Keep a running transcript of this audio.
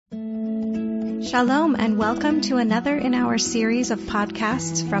Shalom and welcome to another in our series of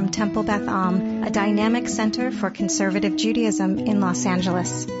podcasts from Temple Beth Am, a dynamic center for conservative Judaism in Los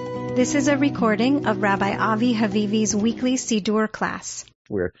Angeles. This is a recording of Rabbi Avi Havivi's weekly Siddur class.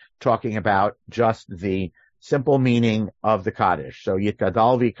 We're talking about just the simple meaning of the Kaddish. So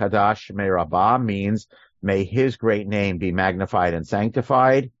Yitgadal v'Kadash me Rabbah means may his great name be magnified and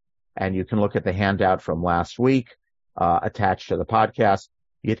sanctified. And you can look at the handout from last week attached to the podcast.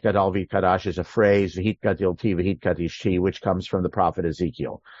 Yitgadal v'Kadash is a phrase, V'hitgadilti v'hitgadishti, which comes from the prophet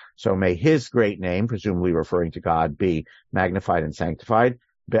Ezekiel. So may his great name, presumably referring to God, be magnified and sanctified.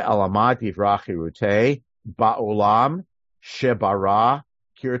 Be'alamat yivrach hirutei, ba'olam shebara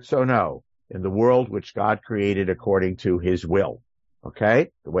kirtzono, in the world which God created according to his will.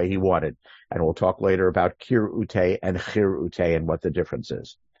 Okay? The way he wanted. And we'll talk later about kirutei and chirutei and what the difference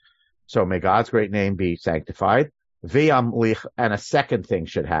is. So may God's great name be sanctified. V'yamlich, and a second thing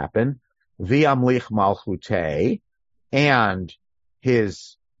should happen. V'yamlich malchutei, and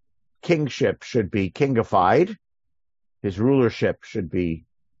his kingship should be kingified. His rulership should be,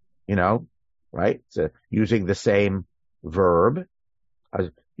 right? So using the same verb,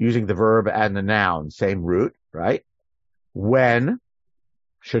 using the verb and the noun, same root, right? When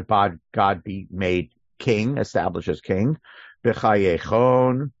should God be made king, established as king?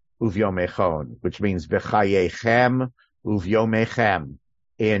 B'chayechon uvyomechon, which means v'chayechem uvyomechem,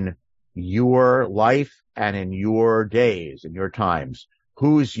 in your life and in your days, in your times.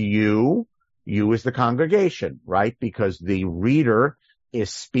 Who's you? You is the congregation, right? Because the reader is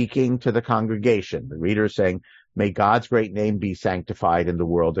speaking to the congregation. The reader is saying, may God's great name be sanctified in the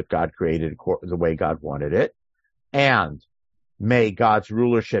world that God created the way God wanted it. And may God's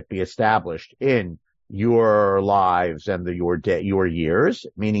rulership be established in your lives and your years,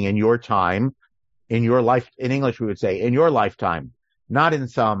 meaning in your time, in your life. In English, we would say in your lifetime, not in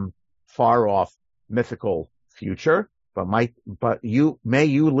some far off mythical future, may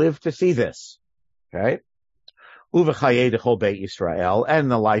you live to see this. Okay. Uv'chayei dechol beit Yisrael,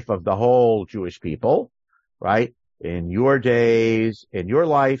 and the life of the whole Jewish people, right? In your days, in your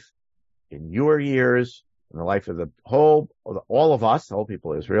life, in your years, in the life of all of us, the whole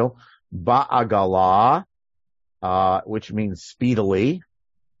people of Israel, ba'agala, which means speedily,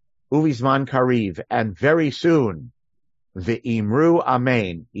 uvizman kariv, and very soon, v'imru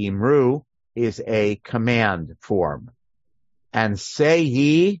amen. Imru is a command form. And say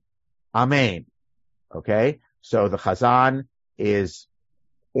ye amen. Okay? So the Chazan is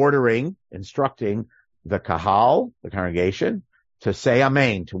instructing the Kahal, the congregation, to say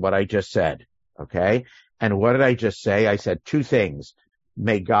amen to what I just said. Okay? And what did I just say? I said two things.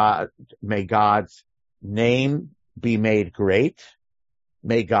 May God's name be made great.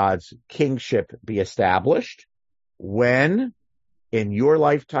 May God's kingship be established. When? In your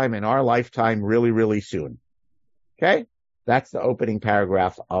lifetime, in our lifetime, really, really soon. Okay? That's the opening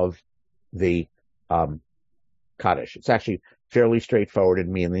paragraph of the Kaddish. It's actually fairly straightforward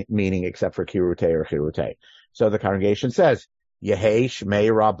in meaning except for kirutei or chirutei. So the congregation says, Yehei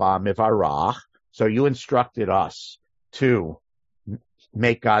Shmei Rabbah Mivarach. So you instructed us to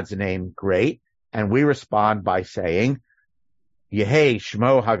make God's name great, and we respond by saying, Yehei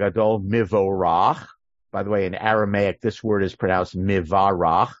Shmo Hagadol Mivorach. By the way, in Aramaic, this word is pronounced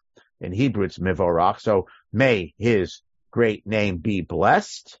Mivarach. In Hebrew, it's Mivorach. So may his great name be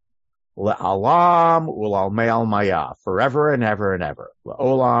blessed. Le'alam u'lalmei almaya, forever and ever and ever.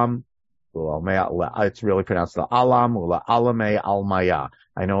 Le'olam u'lalmei, it's really pronounced le'alam u'lalmei almaya.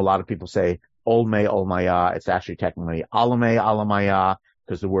 I know a lot of people say olmei olmaya. It's actually technically alamei alamaya,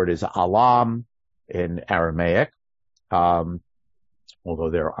 because the word is alam in Aramaic. Although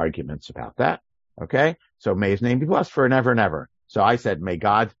there are arguments about that. Okay? So may his name be blessed for and ever and ever. So I said,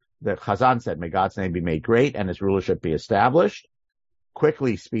 the Chazan said, may God's name be made great and his rulership be established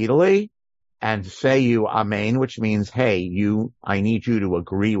quickly, speedily, and say you amen, which means, hey, I need you to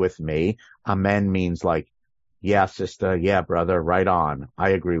agree with me. Amen means like, yeah, sister, yeah, brother, right on. I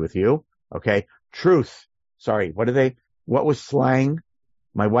agree with you. Okay. Truth. Sorry. What was slang?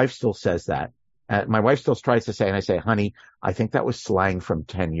 My wife still says that. My wife still tries to say, and I say, honey, I think that was slang from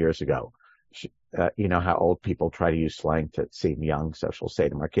 10 years ago. You know how old people try to use slang to seem young. So she'll say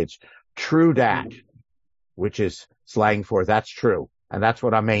to my kids, true dat, which is slang for that's true. And that's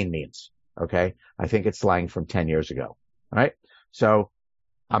what amen means. Okay. I think it's slang from 10 years ago. Right. So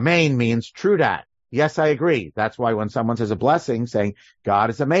amen means true dat. Yes, I agree. That's why when someone says a blessing saying God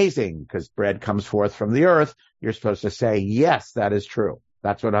is amazing because bread comes forth from the earth, you're supposed to say, yes, that is true.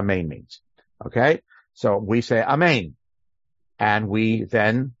 That's what amen means. Okay. So we say amen. And we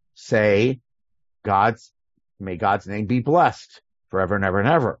then say may God's name be blessed forever and ever and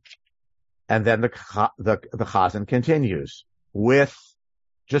ever. And then the Chazan continues with,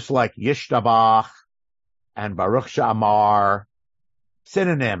 just like Yishtabach and Baruch Shamar,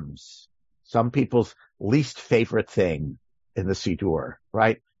 synonyms. Some people's least favorite thing in the Siddur,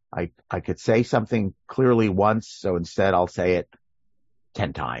 right? I could say something clearly once, so instead I'll say it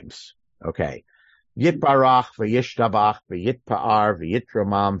 10 times. Okay. Yitbarach, v'yishtabach, v'yitpa'ar,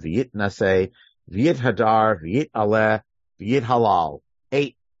 v'yitramam, v'yitnaseh, v'yithadar, v'yitaleh, v'yithalal.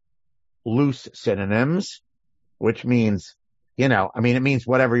 8 loose synonyms, which means, it means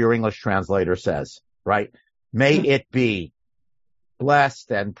whatever your English translator says, right? May it be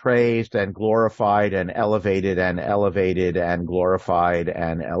blessed and praised and glorified and elevated and elevated and glorified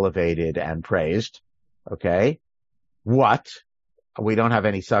and elevated and praised. Okay. What? We don't have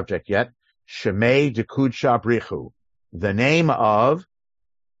any subject yet. Shemei de Kudsha Brichu. The name of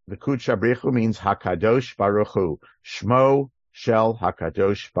the Kudsha Brichu means Hakadosh Baruch Hu. Shmo Shel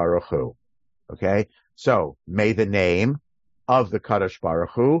Hakadosh Baruch Hu. Okay. So may the name of the Kadosh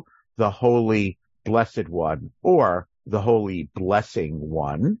Baruch Hu, the Holy Blessed One, or the Holy Blessing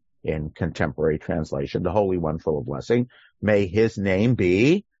One in contemporary translation, the Holy One full of blessing, may his name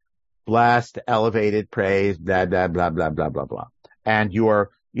be blessed, elevated, praised, blah, blah, blah, blah, blah, blah, blah. And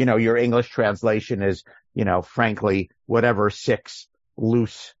your English translation is, frankly, whatever 6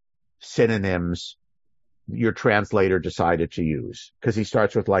 loose synonyms your translator decided to use. Because he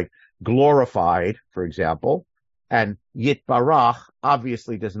starts with like glorified, for example, and Yitbarach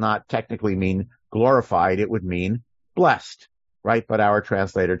obviously does not technically mean glorified. It would mean blessed, right? But our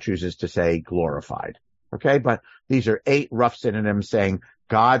translator chooses to say glorified. Okay. But these are 8 rough synonyms saying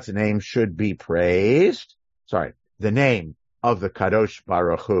God's name should be praised. The name of the Kadosh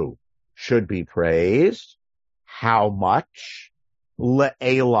Baruch Hu should be praised. How much?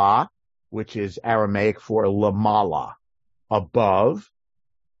 Le'ela, which is Aramaic for lamala, above.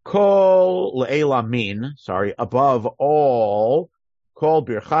 Kol le'ela min, above all. Kol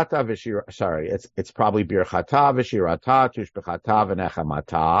birchata v'shirata, it's probably birchata v'shirata, tushbechata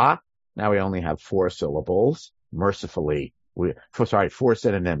v'nechamata. Now we only have 4 syllables. Mercifully, 4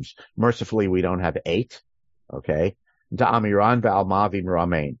 synonyms. Mercifully, we don't have 8. Okay. Da'amiran ba'alma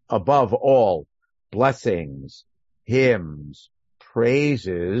v'miramein. Above all, blessings, hymns,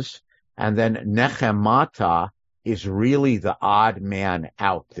 praises, and then nechemata is really the odd man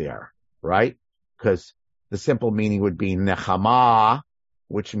out there, right? Because the simple meaning would be nechama,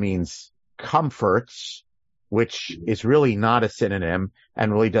 which means comforts, which is really not a synonym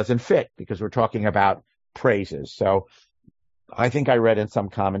and really doesn't fit because we're talking about praises. So I think I read in some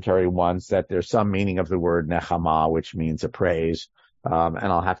commentary once that there's some meaning of the word nechama, which means a praise, and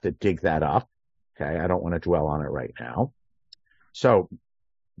I'll have to dig that up. Okay, I don't want to dwell on it right now. So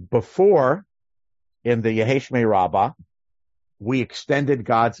before, in the Yeheshmei Rabbah, we extended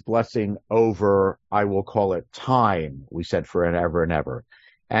God's blessing over, I will call it time. We said for and ever and ever.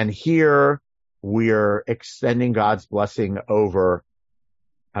 And here we're extending God's blessing over,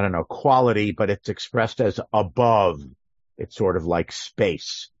 quality, but it's expressed as above. It's sort of like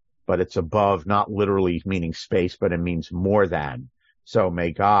space, but it's above, not literally meaning space, but it means more than. So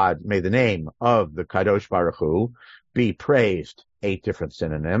may the name of the Kadosh Baruch Hu be praised, 8 different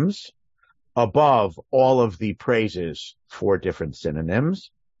synonyms, above all of the praises, 4 different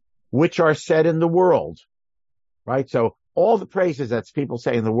synonyms, which are said in the world, right? So all the praises that people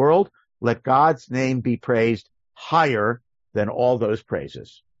say in the world, let God's name be praised higher than all those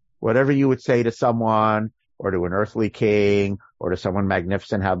praises. Whatever you would say to someone, or to an earthly king, or to someone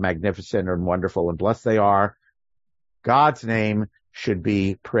magnificent, how magnificent and wonderful and blessed they are, God's name should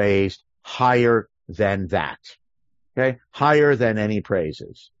be praised higher than that. Okay? Higher than any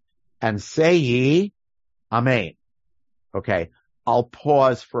praises. And say ye, Amen. Okay. I'll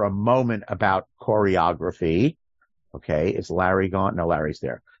pause for a moment about choreography. Okay. Is Larry gone? No, Larry's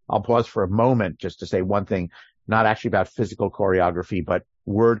there. I'll pause for a moment just to say one thing, not actually about physical choreography, but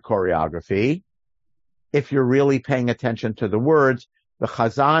word choreography. If you're really paying attention to the words, the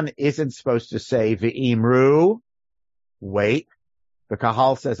Chazan isn't supposed to say V'imru. Wait. The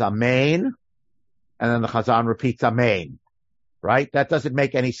Kahal says Amen. And then the Chazan repeats Amen. Right? That doesn't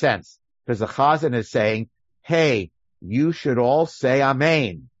make any sense because the Chazan is saying, hey, you should all say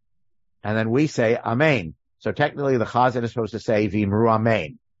Amen. And then we say Amen. So technically the Chazan is supposed to say V'imru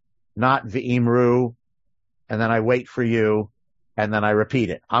Amen, not V'imru. And then I wait for you. And then I repeat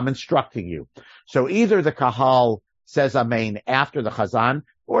it. I'm instructing you. So either the Kahal says Amen after the Chazan,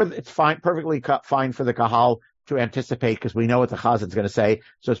 or it's fine, perfectly fine for the Kahal to anticipate because we know what the Chazan is going to say.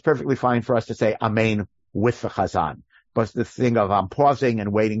 So it's perfectly fine for us to say Amen with the Chazan. But the thing of I'm pausing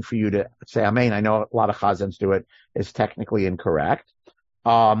and waiting for you to say Amen, I know a lot of Chazans do it, is technically incorrect.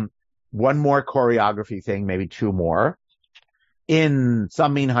 one more choreography thing, maybe two more. In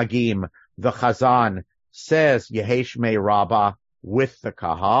some minhagim, the Chazan says Yehei Shmei Rabbah with the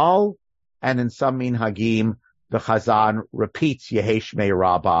Kahal, and in some minhagim, the Chazan repeats Yehei Shmei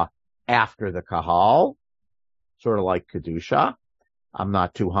Rabbah after the Kahal, sort of like Kedusha. I'm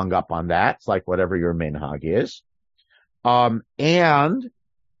not too hung up on that. It's like whatever your minhag is. And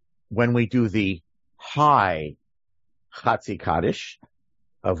when we do the high Chatzi Kaddish,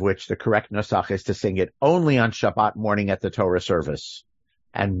 of which the correct nusach is to sing it only on Shabbat morning at the Torah service,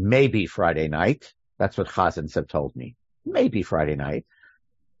 and maybe Friday night. That's what Chazans have told me. Maybe Friday night.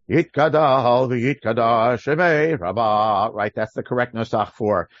 Yitkadal v'yitkada shemei Rabbah. Right, that's the correct nusach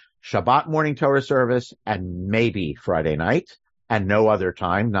for Shabbat morning Torah service and maybe Friday night, and no other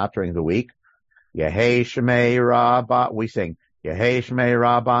time, not during the week. Yehei Shmei Rabbah. We sing Yehei Shmei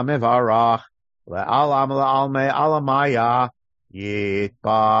Rabbah Mivarach Le'alam Le'almei Alamaya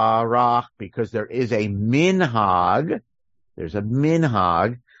Yitbarach, because there is a minhag. There's a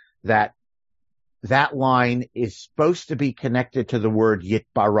minhag that line is supposed to be connected to the word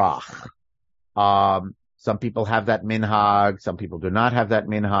Yitbarach. Some people have that minhag. Some people do not have that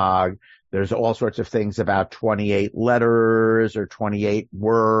minhag. There's all sorts of things about 28 letters or 28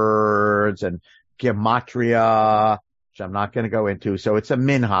 words and gematria, which I'm not going to go into. So it's a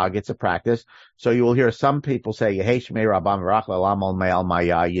minhag. It's a practice. So you will hear some people say, Yehei Shmei Rabbah Mivarach Le'alam Al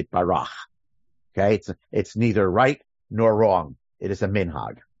Maya Yitbarach. Okay. It's neither right nor wrong. It is a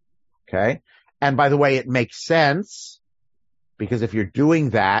minhag. Okay. And by the way, it makes sense, because if you're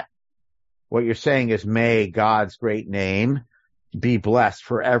doing that, what you're saying is, may God's great name be blessed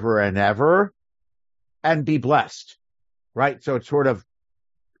forever and ever, and be blessed, right? So it sort of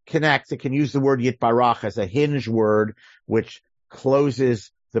connects. It can use the word Yitbarach as a hinge word, which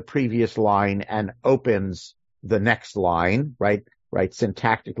closes the previous line and opens the next line, right? Right.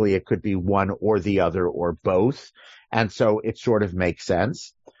 Syntactically, it could be one or the other or both. And so it sort of makes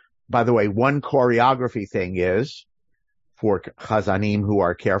sense. By the way, one choreography thing is, for Chazanim who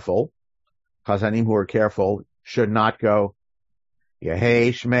are careful should not go, Yehei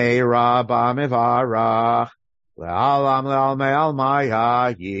Shmei Rabbah Mivarach Le'alam Le'almei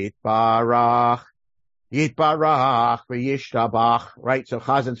Almaya Yitbarach V'yishtabach. Right? So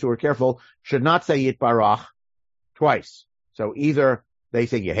Chazans who are careful should not say Yitbarach twice. So either they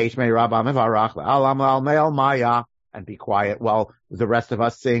say Yehei Shmei Rabbah Mivarach Le'alam Le'almei Almaya and be quiet while the rest of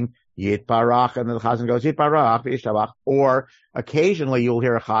us sing Yitbarach, and then the Chazan goes Yitbarach V'yishtabach. Or occasionally you'll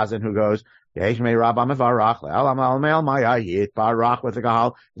hear a Chazan who goes Yehei Shmei Rabbah Mivarach Le'alam Le'almei Almaya Yitbarach with the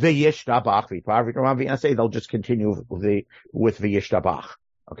Kahal V'yishtabach V'yitbarach. And say they'll just continue with V'yishtabach.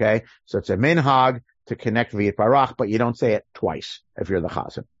 Okay, so it's a minhag to connect V'yitbarach, but you don't say it twice if you're the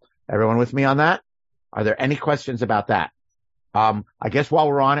Chazan. Everyone with me on that? Are there any questions about that? I guess while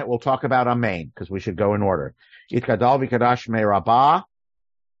we're on it, we'll talk about Amen, because we should go in order. Yitkadal v'kadash Shmei Rabbah.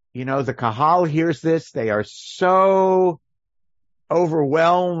 You know, the Kahal hears this. They are so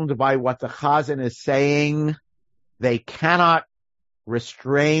overwhelmed by what the Chazan is saying. They cannot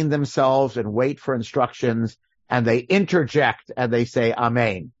restrain themselves and wait for instructions, and they interject and they say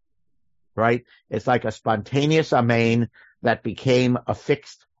Amen. Right? It's like a spontaneous Amen that became a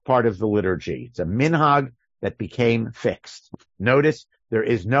fixed part of the liturgy. It's a minhag that became fixed. Notice there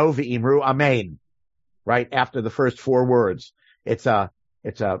is no V'imru Amen right after the first four words. It's a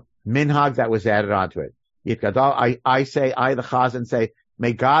minhag that was added onto it. Yitkadal, I the Chazan say,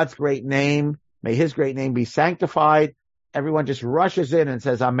 may God's great name, may his great name be sanctified. Everyone just rushes in and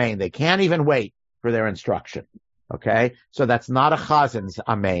says Amen. They can't even wait for their instruction. Okay? So that's not a Chazan's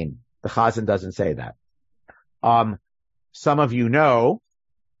Amen. The Chazan doesn't say that. Some of you know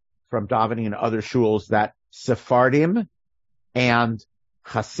from davening in other shuls that Sephardim and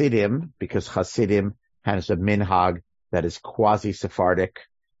Hasidim, because Hasidim has a minhag that is quasi-Sephardic,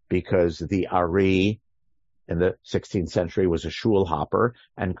 because the Ari in the 16th century was a shul hopper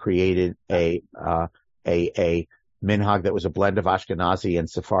and created a minhag that was a blend of Ashkenazi and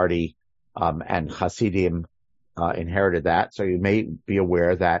Sephardi, and Hasidim inherited that. So you may be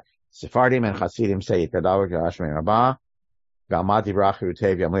aware that Sephardim and Hasidim say Yitkadal v'kadash Shmei Rabbah V'amad divrach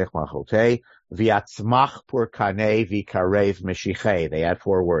Yehutev Yamlech Malchutei V'yatzmach Purkanei V'karev Meshichei. They add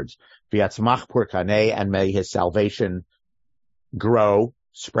four words. V'yatzmach Purkanei, and may his salvation grow,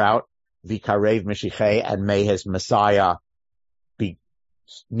 sprout. V'karev Meshichei, and may his Messiah be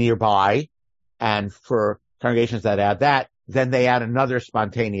nearby. And for congregations that add that, then they add another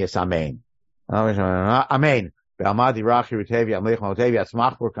spontaneous Amen. Amen.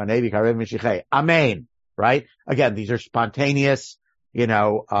 Amen. Right? Again, these are spontaneous,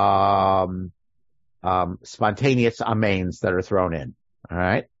 spontaneous amens that are thrown in. All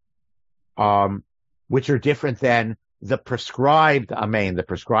right? which are different than the prescribed Amen. The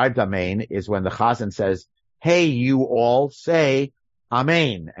prescribed Amen is when the Chazan says, hey, you all say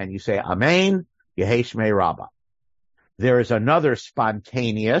Amen. And you say Amen, Yehei Shmei Rabbah. There is another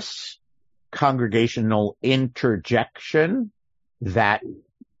spontaneous congregational interjection that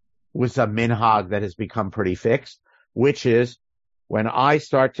was a minhag that has become pretty fixed, which is when I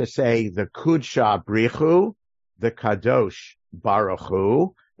start to say the Kudsha Brichu, the Kadosh Baruch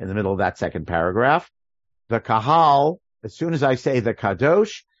Hu, in the middle of that second paragraph, the Kahal, as soon as I say the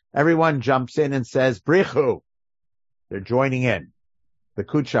Kadosh, everyone jumps in and says Brichu. They're joining in. The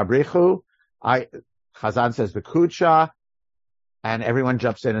Kudsha Brichu, Chazan says the Kudsha, and everyone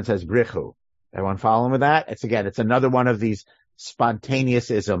jumps in and says Brichu. Everyone following with that? It's another one of these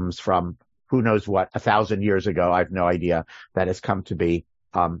spontaneous isms from who knows what, 1,000 years ago. I have no idea, that has come to be,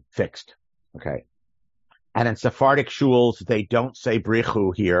 fixed. Okay. And in Sephardic shuls, they don't say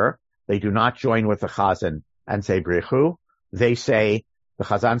Brichu here. They do not join with the Chazan and say Brichu. They say, the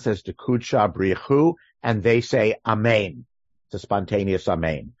Chazan says to Kudsha Brichu, and they say Amen. It's a spontaneous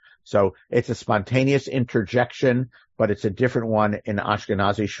Amen. So it's a spontaneous interjection, but it's a different one in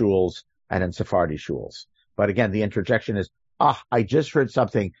Ashkenazi shuls and in Sephardi shuls. But again, the interjection is, I just heard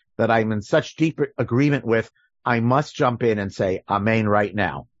something that I'm in such deep agreement with, I must jump in and say Amen right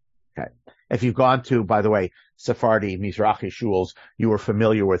now. Okay. If you've gone to, by the way, Sephardi, Mizrahi shuls, you are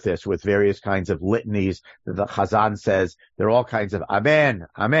familiar with this, with various kinds of litanies that the Chazan says. There are all kinds of Amen,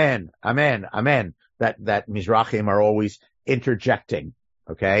 Amen, Amen, Amen, that Mizrahim are always interjecting.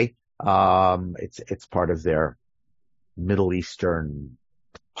 Okay. It's part of their Middle Eastern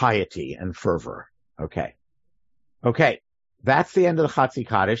piety and fervor. Okay. That's the end of the Chatzi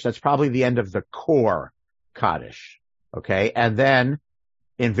Kaddish. That's probably the end of the core Kaddish. Okay. And then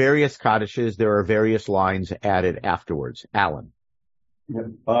in various Kaddishes, there are various lines added afterwards. Alan. Yeah.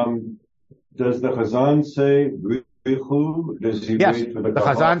 Does the Chazan say Brichu? Does he wait for the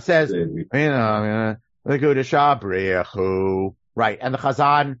Chazan says, the Kudsha Brichu. Right. And the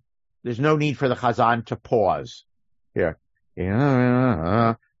Chazan, there's no need for the Chazan to pause. Here.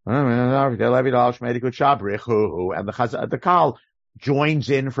 And the Kal joins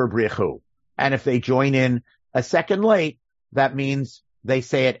in for Brichu. And if they join in a second late, that means they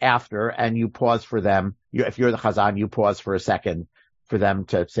say it after, and you pause for them. If you're the Chazan, you pause for a second for them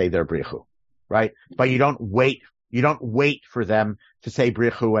to say their Brichu, right? But you don't wait for them to say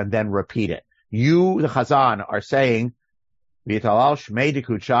Brichu and then repeat it. You, the Chazan, are saying, V'yitalal Shmei de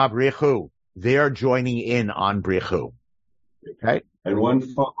Kudsha Brichu. They're joining in on Brichu. Okay? And one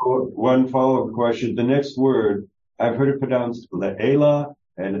follow-up question. The next word, I've heard it pronounced Le'ela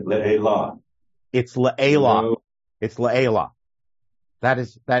and Le'ela. It's Le'ela. It's Le'ela.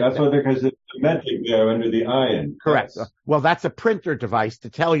 That's why, because it's symmetric there under the ayin. Correct. Yes. Well, that's a printer device to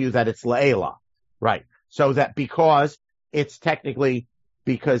tell you that it's Le'ela. Right. So that because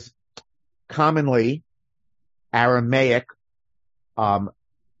commonly Aramaic,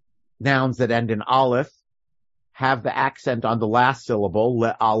 nouns that end in aleph have the accent on the last syllable,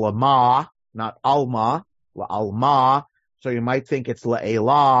 le'alma, not alma, le'alma. So you might think it's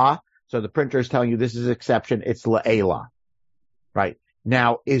le'ela. So the printer is telling you this is exception, it's le'ela. Right.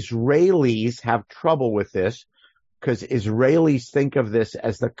 Now, Israelis have trouble with this because Israelis think of this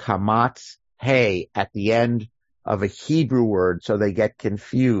as the kamatz hey at the end of a Hebrew word, so they get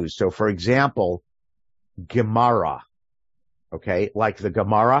confused. So, for example, Gemara, okay, like the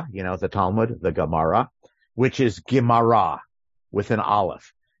Gemara, the Talmud, the Gemara, which is Gemara with an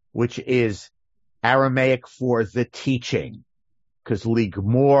aleph, which is Aramaic for the teaching, because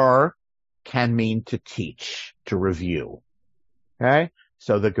ligmor can mean to teach, to review. Okay?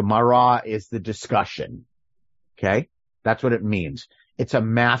 So the Gemara is the discussion. Okay? That's what it means. It's a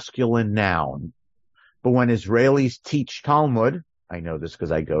masculine noun. But when Israelis teach Talmud, I know this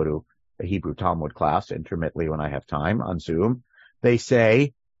because I go to a Hebrew Talmud class intermittently when I have time on Zoom, they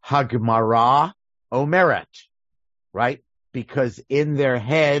say Hagmara Omeret, right? Because in their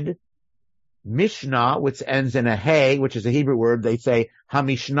head, Mishnah, which ends in a hey, which is a Hebrew word, they say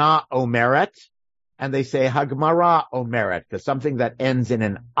Hamishna Omeret, and they say Hagmara Omeret, because something that ends in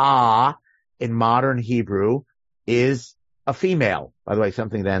an ah in modern Hebrew is a female. By the way,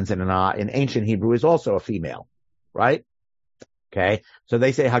 something that ends in an ah in ancient Hebrew is also a female, right? Okay, so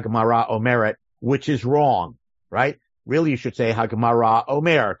they say Hagmara Omeret, which is wrong, right? Really, you should say Hagmara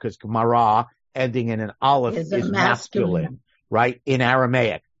Omer, because Gemara ending in an aleph is masculine, right? In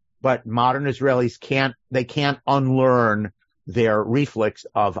Aramaic. But modern Israelis can't unlearn their reflex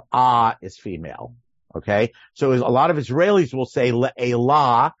of ah is female. Okay? So a lot of Israelis will say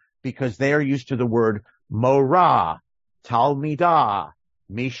le'ela because they are used to the word morah, talmidah,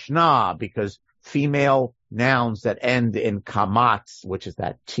 Mishnah, because female nouns that end in kamatz, which is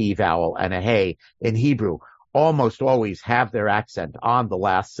that T vowel, and a hey in Hebrew, almost always have their accent on the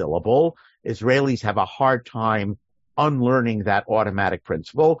last syllable. Israelis have a hard time unlearning that automatic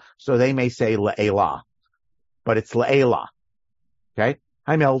principle, so they may say le'ela, but it's le'ela. Okay?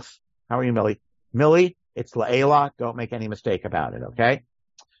 Hi, Mills. How are you, Millie? Millie, it's le'ela. Don't make any mistake about it, okay?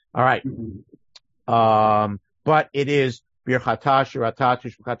 All right. But it is birchata, shirata,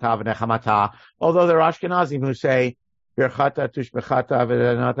 tushbechata, v'nechamata, although there are Ashkenazim who say birchata, tushbechata,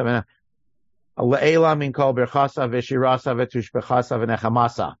 v'nechamata, le'ela min kol birchasa, v'shirasa, v'tushbechasa,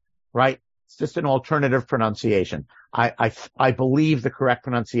 v'nechamasa, right? It's just an alternative pronunciation. I believe the correct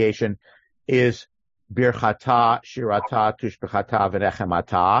pronunciation is birchata, shirata, tushbechata,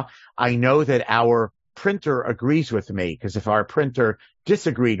 v'nechamata. I know that our printer agrees with me, because if our printer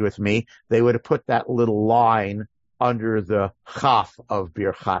disagreed with me, they would have put that little line under the chaf of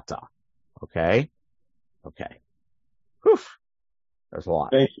birchata. Okay? Okay. Whew. There's a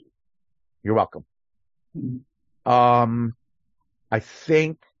lot. Thank you. You're welcome. I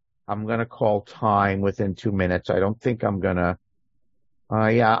think I'm going to call time within 2 minutes. I don't think I'm going to,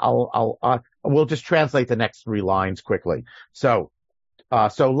 we'll just translate the next 3 lines quickly. So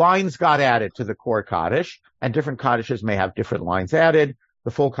lines got added to the core Kaddish, and different Kaddishes may have different lines added.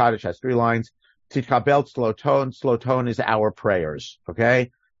 The full Kaddish has 3 lines. Titkabel Sloton. Sloton is our prayers.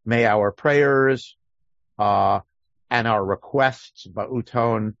 Okay? May our prayers, and our requests,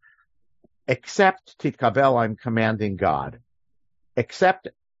 Ba'uton, except Titkabel, I'm commanding God. Except,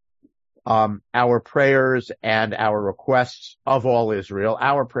 our prayers and our requests of all Israel,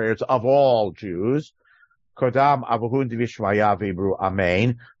 our prayers of all Jews, Kodam Avuhun Vishmaya Vibru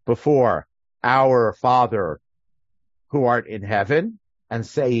Amen, before our Father who art in heaven, and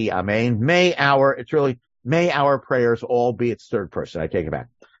say ye Amen. May our prayers all be, it's third person, I take it back.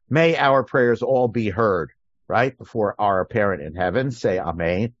 May our prayers all be heard, right? Before our parent in heaven, say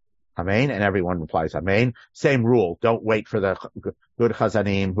Amen. Amen. And everyone replies Amen. Same rule. Don't wait for the good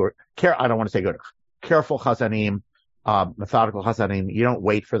Chazanim who are, I don't want to say good, careful Chazanim, methodical Chazanim. You don't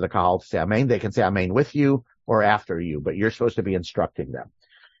wait for the Kahal to say Amen. They can say Amen with you or after you, but you're supposed to be instructing them.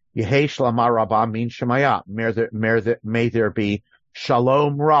 Yehei Shlama Rabbah means Shemaya. May there be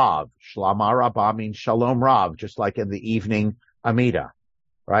Shalom Rav. Shlama Rabbah means Shalom Rav, just like in the evening Amida,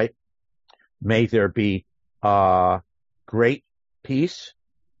 right? May there be, great peace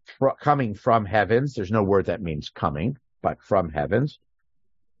coming from heavens. There's no word that means coming, but from heavens.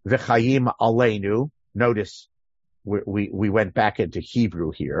 V'chayim aleinu. Notice we went back into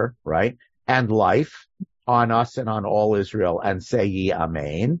Hebrew here, right? And life on us and on all Israel, and say ye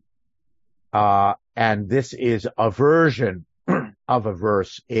Amen. And this is a version of a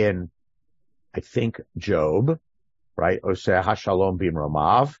verse in, I think, Job, right? Oseh hashalom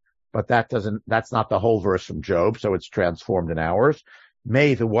bimromav. But that's not the whole verse from Job, so it's transformed in ours.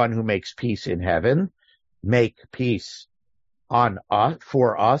 May the one who makes peace in heaven make peace on us,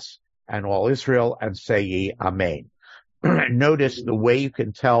 for us and all Israel, and say ye Amen. Notice the way you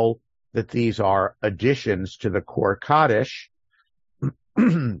can tell that these are additions to the core Kaddish.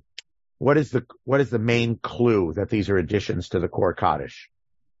 What is the main clue that these are additions to the core Kaddish?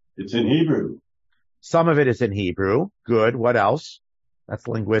 It's in Hebrew. Some of it is in Hebrew. Good. What else? That's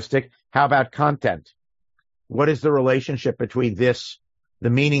linguistic. How about content? What is the relationship between this, the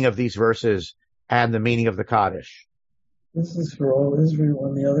meaning of these verses, and the meaning of the Kaddish? This is for all Israel,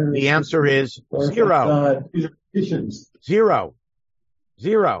 and the other. The answer is 0. These are additions. 0.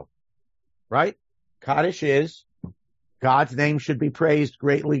 Right? Kaddish is God's name should be praised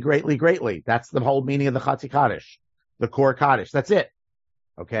greatly, greatly, greatly. That's the whole meaning of the Chatzi Kaddish, the core Kaddish. That's it.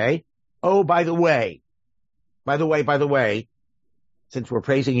 Okay? Oh, by the way, since we're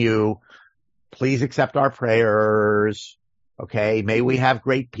praising you, please accept our prayers. Okay? May we have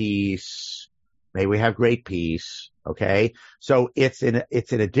great peace. Okay? So it's an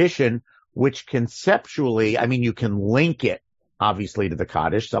addition which conceptually, I mean, you can link it obviously to the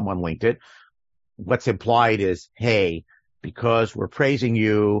Kaddish. Someone linked it. What's implied is, hey, because we're praising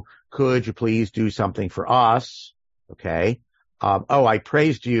you, could you please do something for us? Okay. I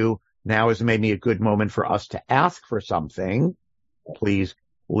praised you. Now is maybe a good moment for us to ask for something. Please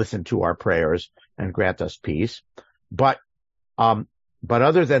listen to our prayers and grant us peace. But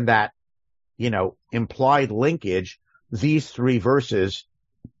other than that, implied linkage, these 3 verses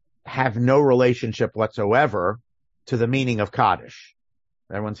have no relationship whatsoever to the meaning of Kaddish.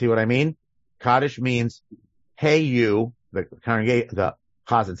 Everyone see what I mean? Kaddish means, hey you, the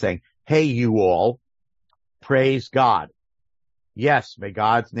Chazan saying, hey you all, praise God. Yes, may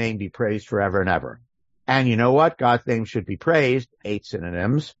God's name be praised forever and ever. And you know what? God's name should be praised, 8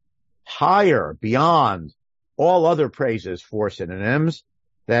 synonyms, higher, beyond all other praises, 4 synonyms,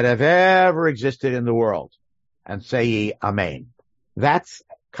 that have ever existed in the world. And say ye, Amen. That's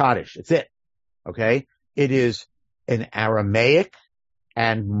Kaddish. It's it. Okay? It is an Aramaic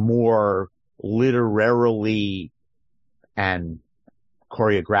and more literarily and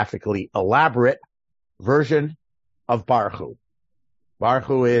choreographically elaborate version of Baruch Hu. Baruch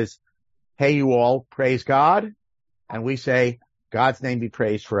Hu is, hey, you all, praise God. And we say, God's name be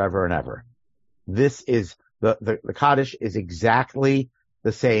praised forever and ever. This is, the Kaddish is exactly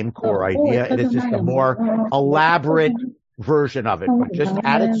the same core idea. It is just a more elaborate version of it, but just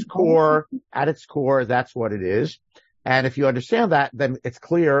at its core, that's what it is. And if you understand that, then it's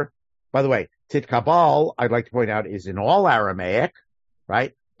clear. By the way, Tit Kabal, I'd like to point out, is in all Aramaic,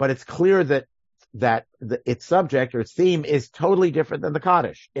 right? But it's clear that its subject or its theme is totally different than the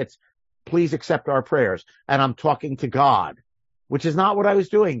Kaddish. It's, please accept our prayers. And I'm talking to God, which is not what I was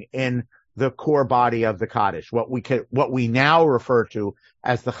doing in the core body of the Kaddish, what we now refer to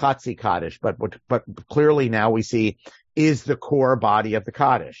as the Chatzi Kaddish, but clearly now we see is the core body of the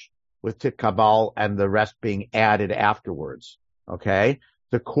Kaddish, with Tit Kabal and the rest being added afterwards. Okay?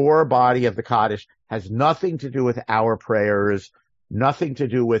 The core body of the Kaddish has nothing to do with our prayers, nothing to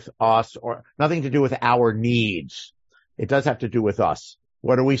do with us, or nothing to do with our needs. It does have to do with us.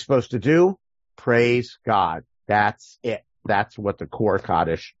 What are we supposed to do? Praise God. That's it. That's what the core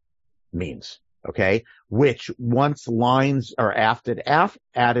Kaddish means. Okay? Which once lines are added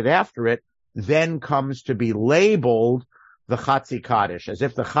after it, then comes to be labeled the Chatzi Kaddish, as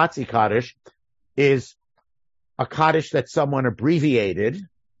if the Chatzi Kaddish is a Kaddish that someone abbreviated,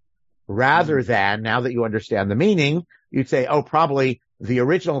 rather than, now that you understand the meaning, you'd say, oh, probably the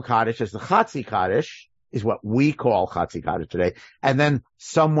original Kaddish is the Chatzi Kaddish, is what we call Chatzi Kaddish today, and then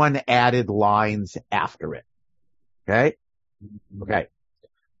someone added lines after it. Okay? Okay.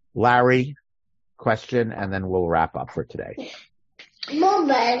 Larry, question, and then we'll wrap up for today.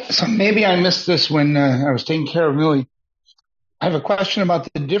 So maybe I missed this when I was taking care of Millie. I have a question about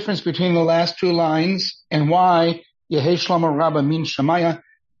the difference between the last 2 lines and why Yehei Shlomo Rabbah Min Shemaya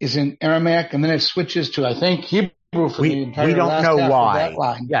is in Aramaic and then it switches to, I think, Hebrew for the entire we don't last know half why. of that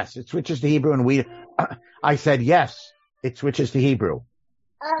line. Yes, it switches to Hebrew, and I said yes, it switches to Hebrew.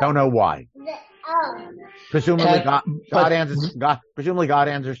 Don't know why. Presumably God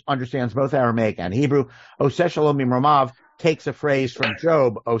understands both Aramaic and Hebrew. Oseh Shalom Bimromav takes a phrase from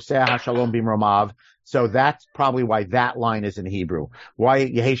Job, Oseh HaShalom Bimromav. So that's probably why that line is in Hebrew. Why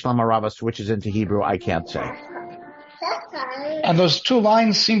Yehei Shlomo Rabbah switches into Hebrew, I can't say. And those 2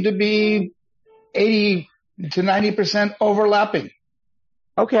 lines seem to be 80 to 90% overlapping.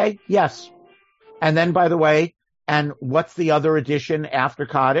 Okay, yes. And then, by the way, and what's the other addition after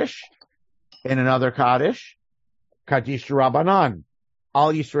Kaddish? In another Kaddish? Kaddish Rabbanan.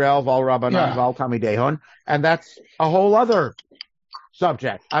 Al Yisrael, Val Rabbanan, Val Tamidehon. And that's a whole other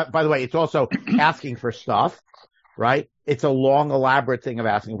subject. By the way, it's also asking for stuff, right? It's a long, elaborate thing of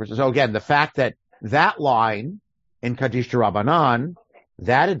asking for stuff. So again, the fact that line in Kaddish Rabbanan,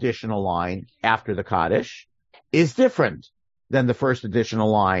 that additional line after the Kaddish, is different than the first additional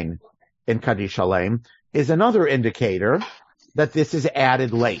line in Kaddish Shalem, is another indicator that this is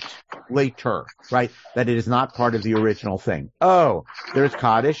added later, right? That it is not part of the original thing. Oh, there's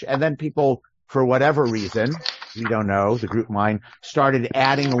Kaddish, and then people, for whatever reason, we don't know, the group mind, started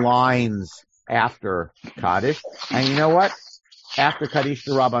adding lines after Kaddish. And you know what? After Kaddish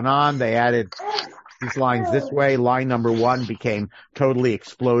Rabbanan, they added these lines this way. Line number 1 became totally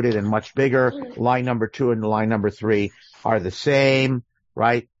exploded and much bigger. Line number 2 and line number 3 are the same,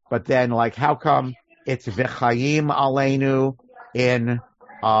 right? But then, like, how come it's V'chaim Aleinu in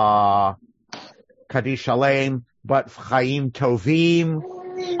Kaddish Shalem, but V'chaim Tovim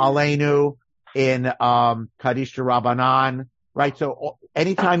Aleinu in Kaddish Rabbanan, right? So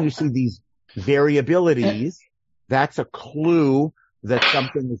anytime you see these variabilities, that's a clue that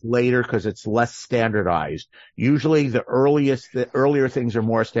something is later because it's less standardized. Usually the earlier things are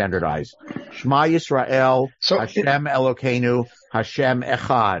more standardized. Shema Yisrael, Hashem Elokeinu, Hashem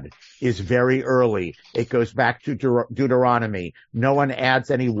Echad is very early. It goes back to Deuteronomy. No one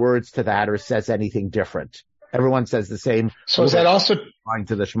adds any words to that or says anything different. Everyone says the same. So is that also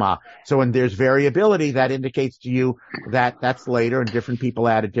to the Shema? So when there's variability, that indicates to you that that's later and different people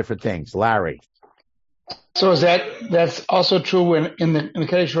added different things. Larry. So is that's also true when in the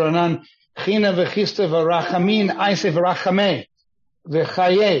Kaddish Rabbanan, China v'chista v'rachamin, aise v'rachameh,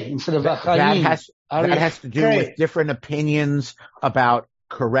 v'chaye, instead of v'chayim. That has to do with different opinions about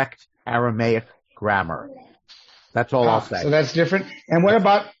correct Aramaic grammar. That's all I'll say. So that's different. And what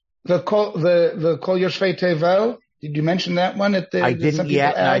about The Kol Yoshvei Tevel. Did you mention that one? I didn't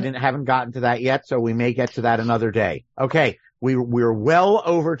yet, and haven't gotten to that yet, so we may get to that another day. Okay, we're well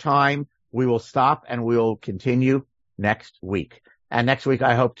over time. We will stop and we'll continue next week. And next week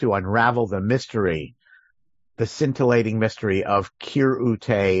I hope to unravel the mystery, the scintillating mystery of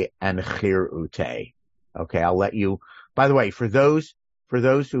Kir'ute and Chir'ute. Okay, I'll let you, by the way, for those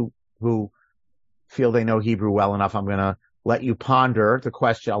who feel they know Hebrew well enough, I'm going to let you ponder the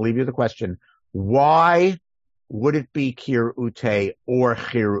question. I'll leave you the question. Why would it be Kir'ute or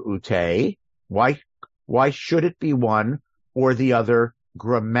Chir'ute? Why should it be one or the other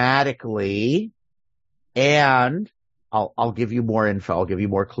grammatically? And I'll give you more info. I'll give you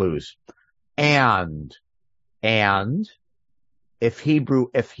more clues. And if Hebrew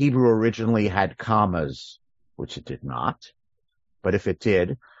originally had commas, which it did not, but if it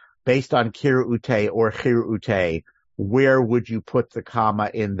did, based on Kir'ute or Chir'ute, where would you put the comma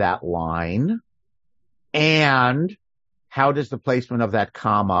in that line? And how does the placement of that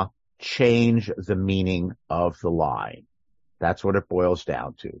comma change the meaning of the line? That's what it boils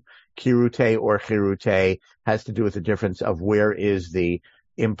down to. Kir'ute or Chir'ute has to do with the difference of where is the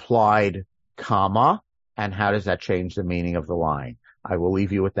implied comma and how does that change the meaning of the line. I will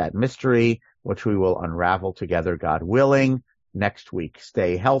leave you with that mystery, which we will unravel together, God willing, next week.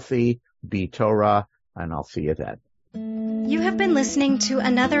 Stay healthy, be Torah, and I'll see you then. You have been listening to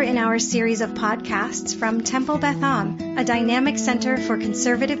another in our series of podcasts from Temple Beth Am, a dynamic center for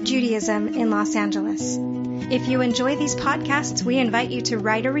conservative Judaism in Los Angeles. If you enjoy these podcasts, we invite you to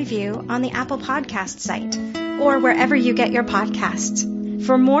write a review on the Apple Podcast site or wherever you get your podcasts.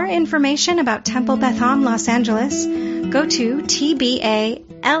 For more information about Temple Beth Am Los Angeles, go to tbala.org.